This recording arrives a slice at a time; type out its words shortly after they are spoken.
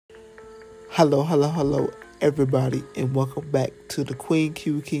Hello, everybody, and welcome back to the Queen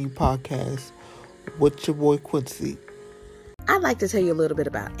Q King podcast with your boy Quincy. I'd like to tell you a little bit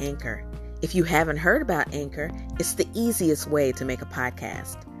about Anchor. If you haven't heard about Anchor, it's the easiest way to make a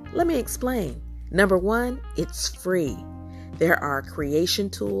podcast. Let me explain. Number one, it's free. There are creation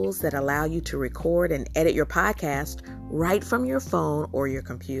tools that allow you to record and edit your podcast right from your phone or your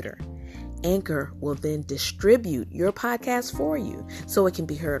computer. Anchor will then distribute your podcast for you so it can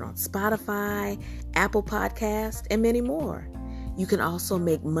be heard on Spotify, Apple Podcasts, and many more. You can also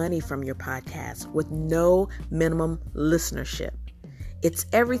make money from your podcast with no minimum listenership. It's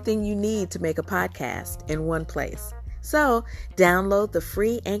everything you need to make a podcast in one place. So download the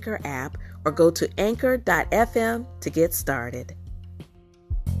free Anchor app or go to anchor.fm to get started.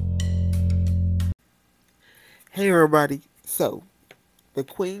 Hey, everybody. So, the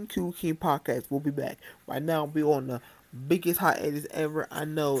Queen Q King podcast will be back. Right now, we're on the biggest hiatus ever. I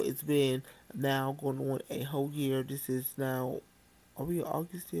know it's been now going on a whole year. This is now, are we in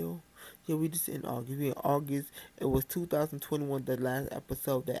August still? Yeah, we just in August. We in August. It was 2021, the last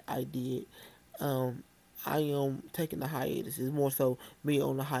episode that I did. I am taking the hiatus. It's more so me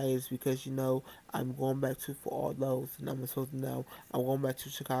on the hiatus because, I'm going back to for all those. And I'm supposed to know I'm going back to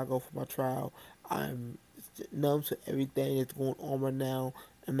Chicago for my trial. I'm numb to everything that's going on right now.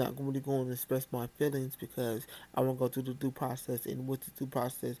 I'm not really going to express my feelings because I want to go through the due process. And with the due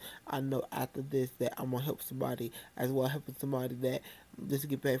process, I know after this that I'm going to help somebody as well helping somebody that just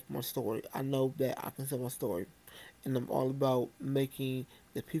get back for my story. I know that I can tell my story. And I'm all about making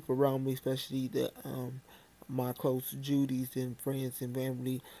the people around me, especially the my close Judies and friends and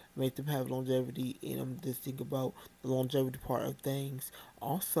family, make them have longevity. And I'm just thinking about the longevity part of things.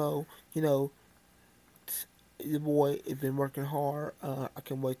 Also, the boy has been working hard. I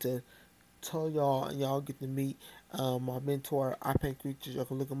can't wait to tell y'all and y'all get to meet my mentor. I paint creatures. Y'all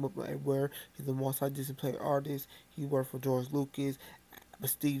can look him up everywhere. He's a multi-disciplinary artist. He worked for George Lucas,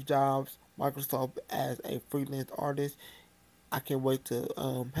 Steve Jobs, Microsoft as a freelance artist. I can't wait to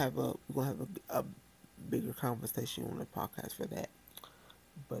we're gonna have a bigger conversation on the podcast for that.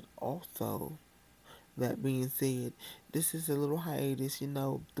 But also, that being said, this is a little hiatus.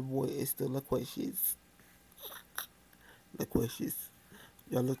 The boy is still loquacious. Loquacious.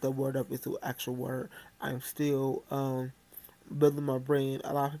 Y'all look that word up. It's an actual word. I'm still building my brain.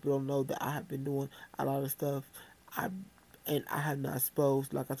 A lot of people don't know that I have been doing a lot of stuff. I have not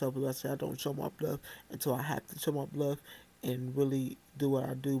exposed. Like I told people, I don't show my bluff until I have to show my bluff and really do what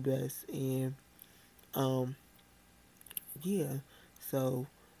I do best. And yeah. So,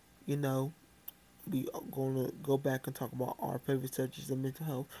 we are going to go back and talk about our favorite subjects of mental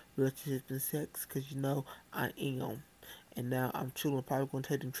health, relationships, and sex. Because I am. And now I'm chilling. Probably going to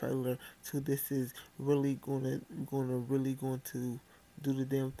take the trailer to this is really going to do the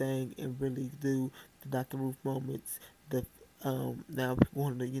damn thing and really do the Dr. Ruth moments. The now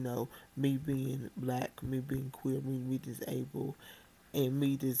we're going to me being black, me being queer, me being disabled, and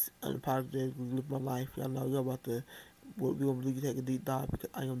me just unapologetically live my life. Y'all know y'all about to. We're gonna really take a deep dive because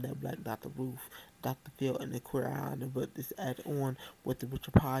I am that black Dr. Ruth, Dr. Phil, and the queer eye. But this add on with the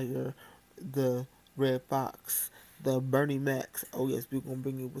Richard Pryor, the Red Fox, the Bernie Macs. Oh yes, we're gonna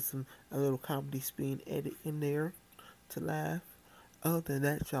bring it with a little comedy spin edit in there to laugh. Other than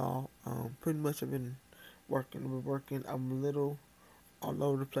that, y'all, pretty much I've been working. I'm a little all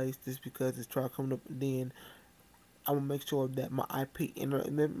over the place just because it's trial coming up, and then I'm gonna make sure that my IP,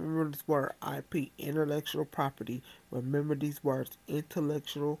 remember this word, IP, intellectual property. Remember these words,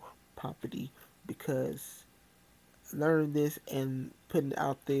 intellectual property, because learning this and putting it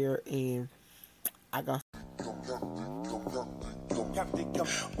out there, and I got.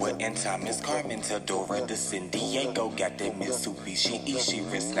 Well, in time is Carmen Tadora de San Diego. Got that Mitsubishi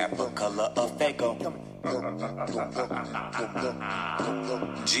Ishii snapper color of Fago.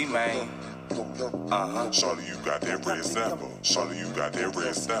 G-Man. Shawty, you got that red snapper. Shawty, you got that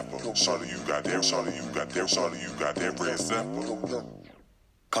red snapper. Shawty, you got that. Shawty, you got that. Shawty, you got that red snapper.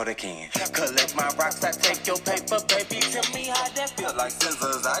 Codecan. Collect my rocks, I take your paper, baby. Tell me how that feel. Like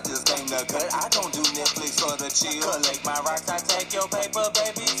scissors, I just came to cut. I don't do Netflix for the chill. Collect my rocks, I take your paper,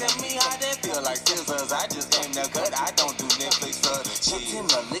 baby. Tell me how that feel. Like scissors, I just came to cut. I don't do Netflix for the chill.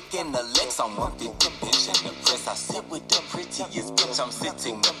 Putting the lick in the legs, I'm worth it, the bitch in the press. I sit with the prettiest bitch, I'm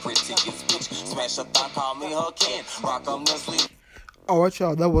sitting the prettiest bitch. Smash a thought, call me her Ken. Rock 'em to sleep. Alright,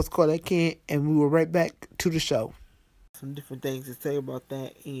 y'all, that was called That Can, and we were right back to the show. Some different things to say about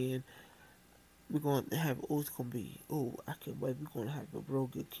that, and we're going to have, it's going to be, I can't wait, we're going to have a real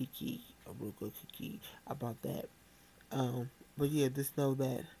good kiki about that. But yeah, just know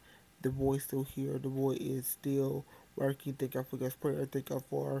that the boy's still here, the boy is still working. Thank y'all for your prayer. Thank y'all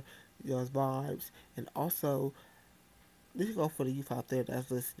for y'all's vibes. And also, this is all for the youth out there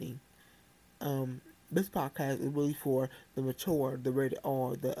that's listening. Um, this podcast is really for the mature, the rated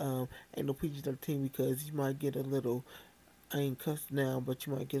R, the ain't no PG-13 because you might get a little. I ain't cussed now, but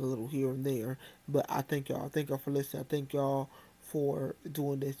you might get a little here and there. But I thank y'all. I thank y'all for listening. I thank y'all for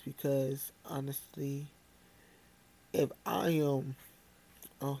doing this because honestly, if I am,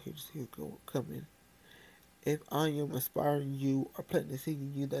 oh here go coming. If I am inspiring you or planting a seed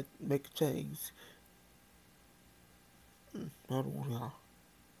in you that make a change, I don't want y'all.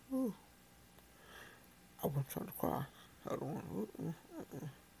 Ooh, I wasn't trying to cry. I don't want.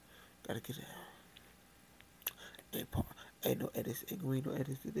 Gotta get it out. Ain't no edits. Ain't gonna be no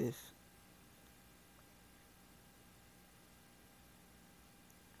edits to this.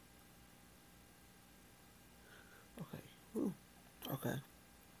 Okay. Ooh. Okay.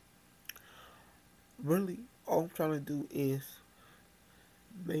 Really, all I'm trying to do is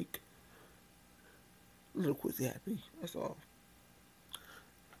make Little Quizzy happy. That's all.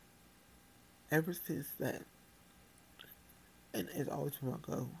 Ever since that, and it's always been my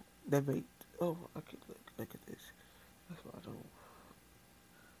goal. That made I can look at this. That's why I don't.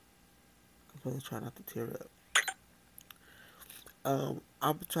 I'm really trying not to tear up. I'm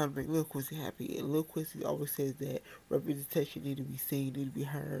trying to make Lil Quincy happy, and Lil Quincy always says that representation need to be seen, need to be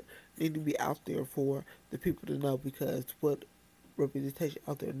heard, need to be out there for the people to know. Because what representation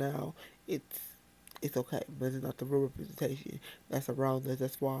out there now, it's okay, but it's not the real representation that's around us.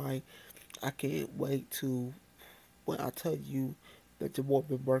 That's why I can't wait to when I tell you that your boy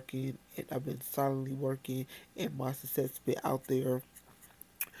been working and I've been silently working, and my success been out there,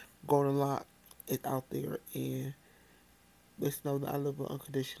 going a lot. It's out there, and just know that I love you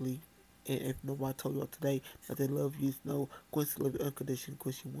unconditionally. And if nobody told you all today that they love you, just know Quincy love you unconditionally.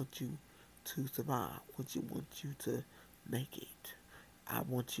 Quincy wants you to survive. Quincy wants you to make it. I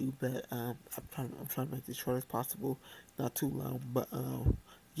want you, but I'm trying to make this short as possible, not too long. But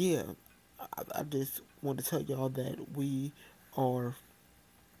yeah, I just want to tell y'all that we are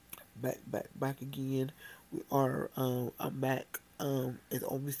back again. We are I'm back. It's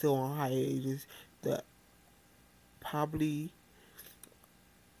only still on hiatus. The probably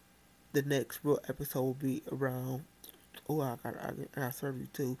the next real episode will be around. Oh, I got surgery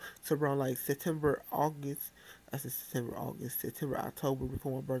too. So around like September, August. I said September, August, September, October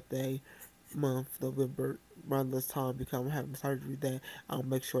before my birthday month, November, around this time because I'm having surgery. That I'll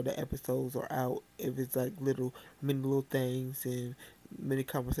make sure the episodes are out. If it's like many little things and many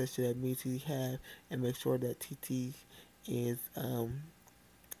conversations that me and TT have, and make sure that TT is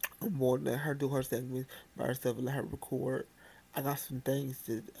more let her do her segments by herself and let her record. I got some things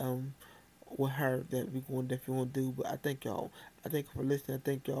that with her that we going definitely want to do. But I thank y'all. I thank you for listening. I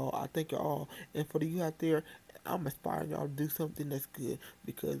thank y'all. I thank y'all. And for the you out there, I'm inspiring y'all to do something that's good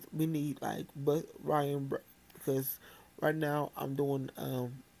because we need like but Ryan because right now I'm doing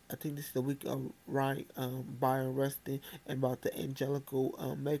I think this is the week of Ryan Byron resting and about the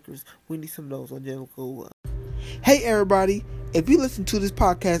angelical makers. We need some of those angelical. Hey everybody! If you listen to this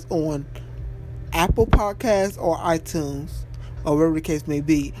podcast on Apple Podcasts or iTunes, or wherever the case may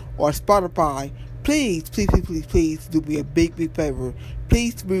be, or Spotify, please do me a big favor.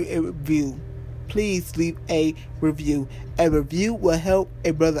 Please leave a review. Please leave a review. A review will help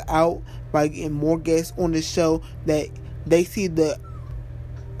a brother out by getting more guests on the show that they see the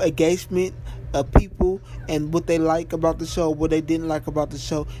engagement of people and what they like about the show, what they didn't like about the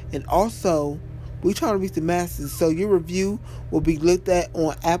show, and also we trying to reach the masses. So your review will be looked at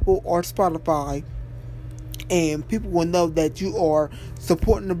on Apple or Spotify, and people will know that you are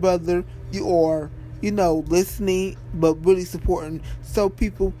supporting the brother. You are, listening, but really supporting. So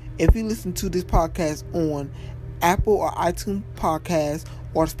people, if you listen to this podcast on Apple or iTunes podcast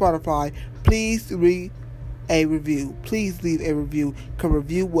or Spotify, please read a review. Please leave a review, because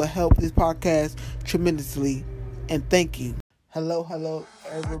review will help this podcast tremendously. And thank you. Hello,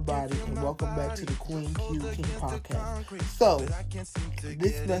 everybody, and welcome back to the Queen Q King podcast. So,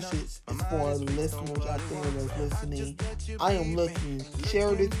 this message is for the listeners out there that's listening. I am looking.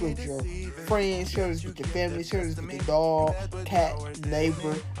 Share this with your friends, share this with your family, share this with your dog, cat,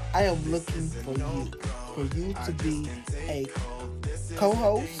 neighbor. I am looking for you to be a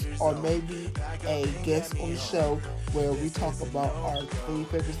co-host or maybe a guest on the show where we talk about our three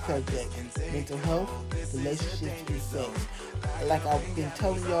favorite subjects: mental health, relationships, and sex. Like I've been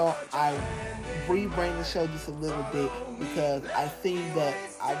telling y'all, I rebrand the show just a little bit because I think that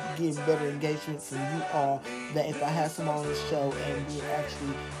I'm getting better engagement from you all. That if I have someone on the show and we're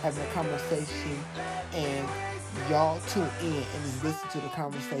actually having a conversation and y'all tune in and just listen to the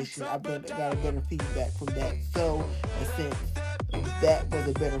conversation. Got a better feedback from that. So, and since that was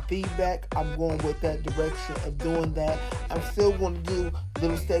a better feedback, I'm going with that direction of doing that. I'm still going to do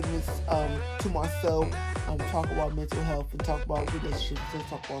little segments to myself. Talk about mental health and talk about relationships and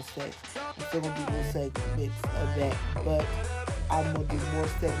talk about sex. I'm still going to do little segments of that, but I'm going to do more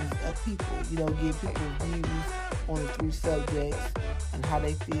segments of people. Give people views on the three subjects and how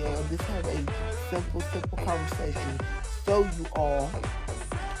they feel. And just have a simple conversation. So you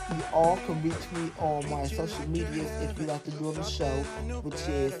all can reach me on my social medias if you like to do on the show, which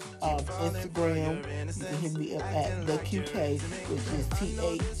is Instagram. You can hit me up at the QK, which is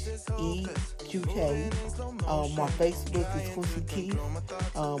THEQK. My Facebook is Quincy Keith.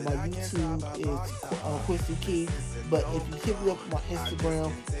 My YouTube is Quincy Keith. But if you hit me up on my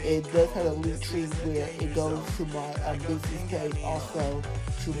Instagram, it does have a link tree where it goes to my business page, also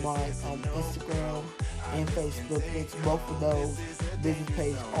to my Instagram and Facebook. It's both of those business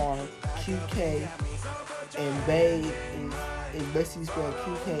pages are QK, and Bay is basically spelled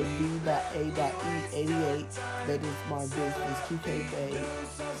QKB.A.E88. That is my business, QK Bay.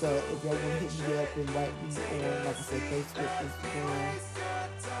 So if y'all want to hit me up and write me on, like I said, Facebook, Instagram,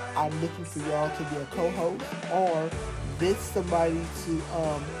 I'm looking for y'all to be a co-host or just somebody to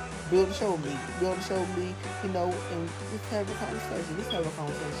build a show with me. And just have a conversation.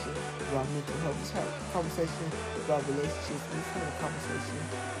 About mental health. Let's have a conversation about relationships. Let's have a conversation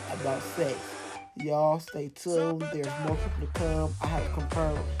about sex. Y'all stay tuned. There's more people to come. I have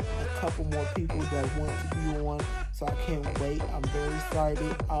confirmed a couple more people that want to be on, so I can't wait. I'm very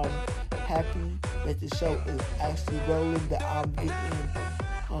excited. I'm happy that the show is actually rolling, that I'm getting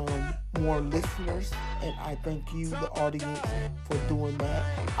more listeners, and I thank you, the audience, for doing that.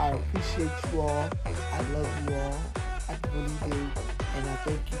 I appreciate you all. I love you all. I really do. And I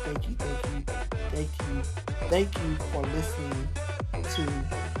thank you for listening to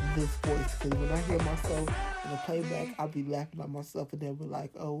this voice. Because when I hear myself in the playback, I'll be laughing at myself and then be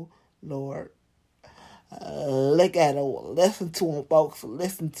like, oh, Lord. Look at him. Listen to him, folks.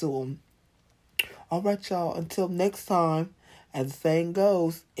 Listen to him. All right, y'all. Until next time, as the saying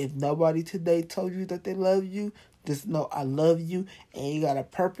goes, if nobody today told you that they love you, just know I love you and you got a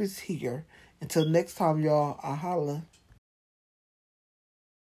purpose here. Until next time, y'all, I holla.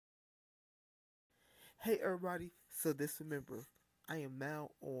 Hey, everybody. So just remember, I am now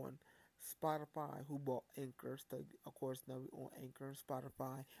on Spotify, who bought Anchor. So, of course, now we're on Anchor and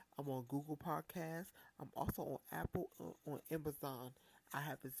Spotify. I'm on Google Podcasts. I'm also on Apple, on Amazon. I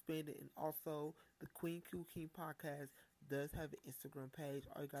have expanded, and also the Queen Q King podcast does have an Instagram page.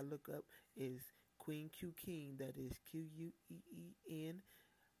 All you gotta look up is Queen Q King. That is QUEEN,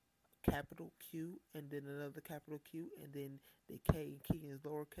 capital Q, and then another capital Q, and then the K in King is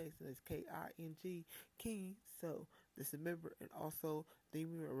lowercase, and it's KING, King. So just remember, and also leave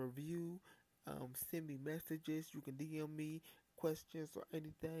me a review, send me messages. You can DM me questions or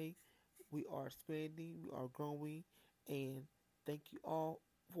anything. We are expanding, we are growing, and thank you all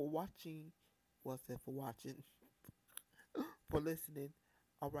for watching. What's that for watching? For listening.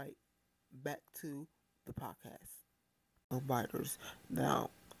 All right, back to the podcast. Fighters. Now,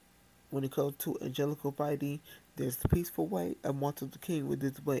 when it comes to angelical fighting, there's the peaceful way of Martin Luther King with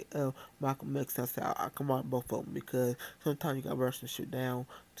this way of Malcolm X. I combine both of them because sometimes you gotta burst some shit down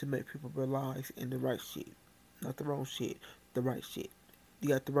to make people realize in the right shit. Not the wrong shit, the right shit. You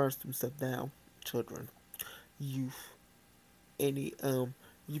got to burst some stuff down. Children, youth, any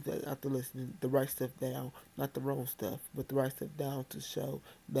you have to listen the right stuff down, not the wrong stuff, but the right stuff down to show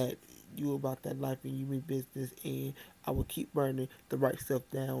that you about that life and you mean business. And I will keep burning the right stuff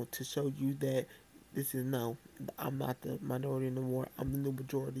down to show you that this is no, I'm not the minority anymore. I'm the new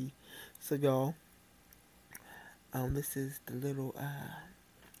majority. So y'all, this is the little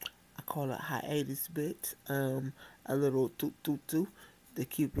I call it hiatus bit, a little toot to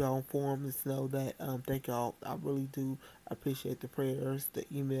keep y'all informed and to know that thank y'all. I really do appreciate the prayers, the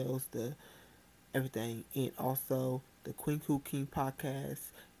emails, the everything, and also the Queen Cool King podcast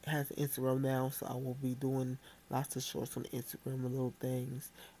has an Instagram now, so I will be doing lots of shorts on Instagram and little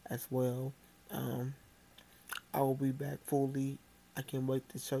things as well. Um, I will be back fully. I can't wait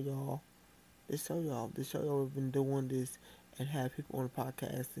to show y'all. This show y'all have been doing this and have people on the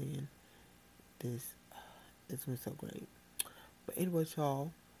podcast, and this it's been so great. But anyway,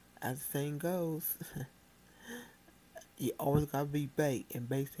 y'all, as the saying goes, you always gotta be Bay, and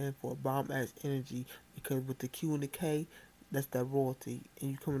Bay stands for bomb ass energy because with the Q and the K, that's that royalty.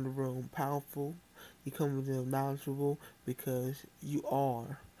 And you come in the room powerful, you come in the room knowledgeable because you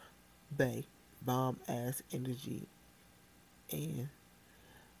are Bay, bomb ass energy. And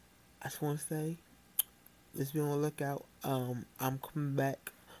I just want to say, Let's be on the lookout. I'm coming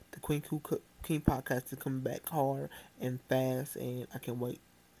back. The King podcast is coming back hard and fast, and I can't wait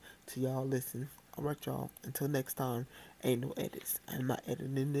till y'all listen. All right, y'all. Until next time, ain't no edits. I'm not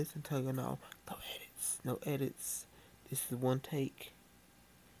editing this until you know. No edits. No edits. This is one take,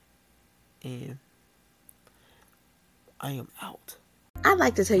 and I am out. I'd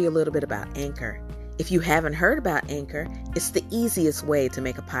like to tell you a little bit about Anchor. If you haven't heard about Anchor, it's the easiest way to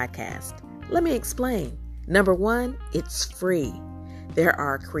make a podcast. Let me explain. Number one, it's free. There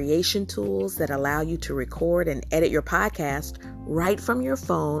are creation tools that allow you to record and edit your podcast right from your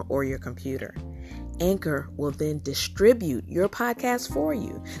phone or your computer. Anchor will then distribute your podcast for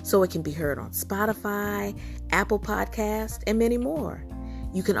you so it can be heard on Spotify, Apple Podcasts, and many more.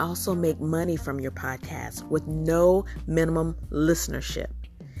 You can also make money from your podcast with no minimum listenership.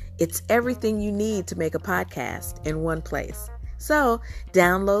 It's everything you need to make a podcast in one place. So,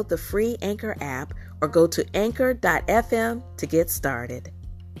 download the free Anchor app or go to anchor.fm to get started.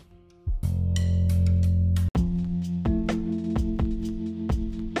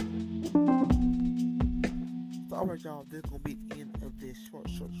 So, alright, y'all. This is gonna be the end of this short,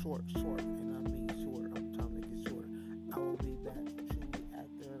 and I mean short. I'm trying to make it short. I will be back truly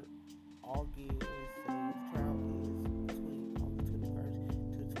after August. So the trial is between August 21st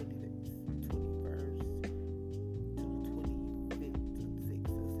to the 21st to the 25th to the 6th,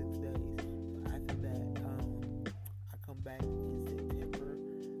 so 6 days. So after that, I come back in September.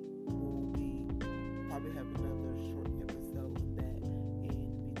 We'll be probably have another short episode of that, and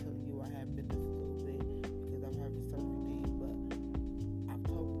be telling you what happened just a little bit because I'm having surgery. But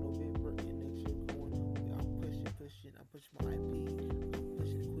October, November, and next year going, I'm pushing. I'm pushing my IP. I'm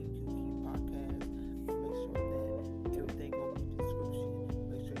pushing the Queen QQ podcast. I'll make sure that everything on the description.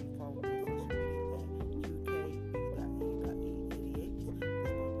 Make sure you follow me on social media at qk.e.e.88.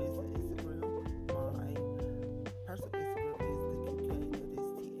 That's my business Instagram. My personal Instagram is the QK, that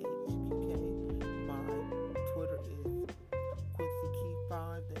is THQK. My Twitter is Quincy Key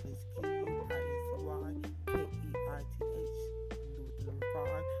 5, that is QUINCYKEITH. Do with the number 5.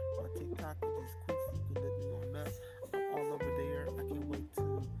 My TikTok is Quincy. You can look me on that. I'm all over there. I can't wait to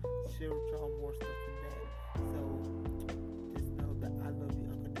share with y'all more stuff than that. So just know that I love you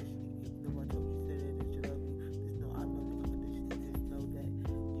unconditionally. If nobody told you said that you love you, just know I love you unconditionally. Just know that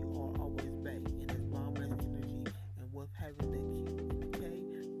you are always back. And it's mom energy. And with having that Q in the K,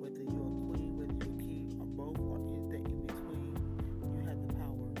 whether you're a queen, whether you're a king, or both, or anything in between, you have the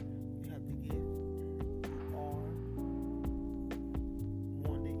power. You have the gift. You are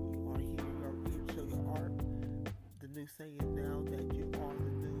wanted. You are here. You are here to show your art. The new saying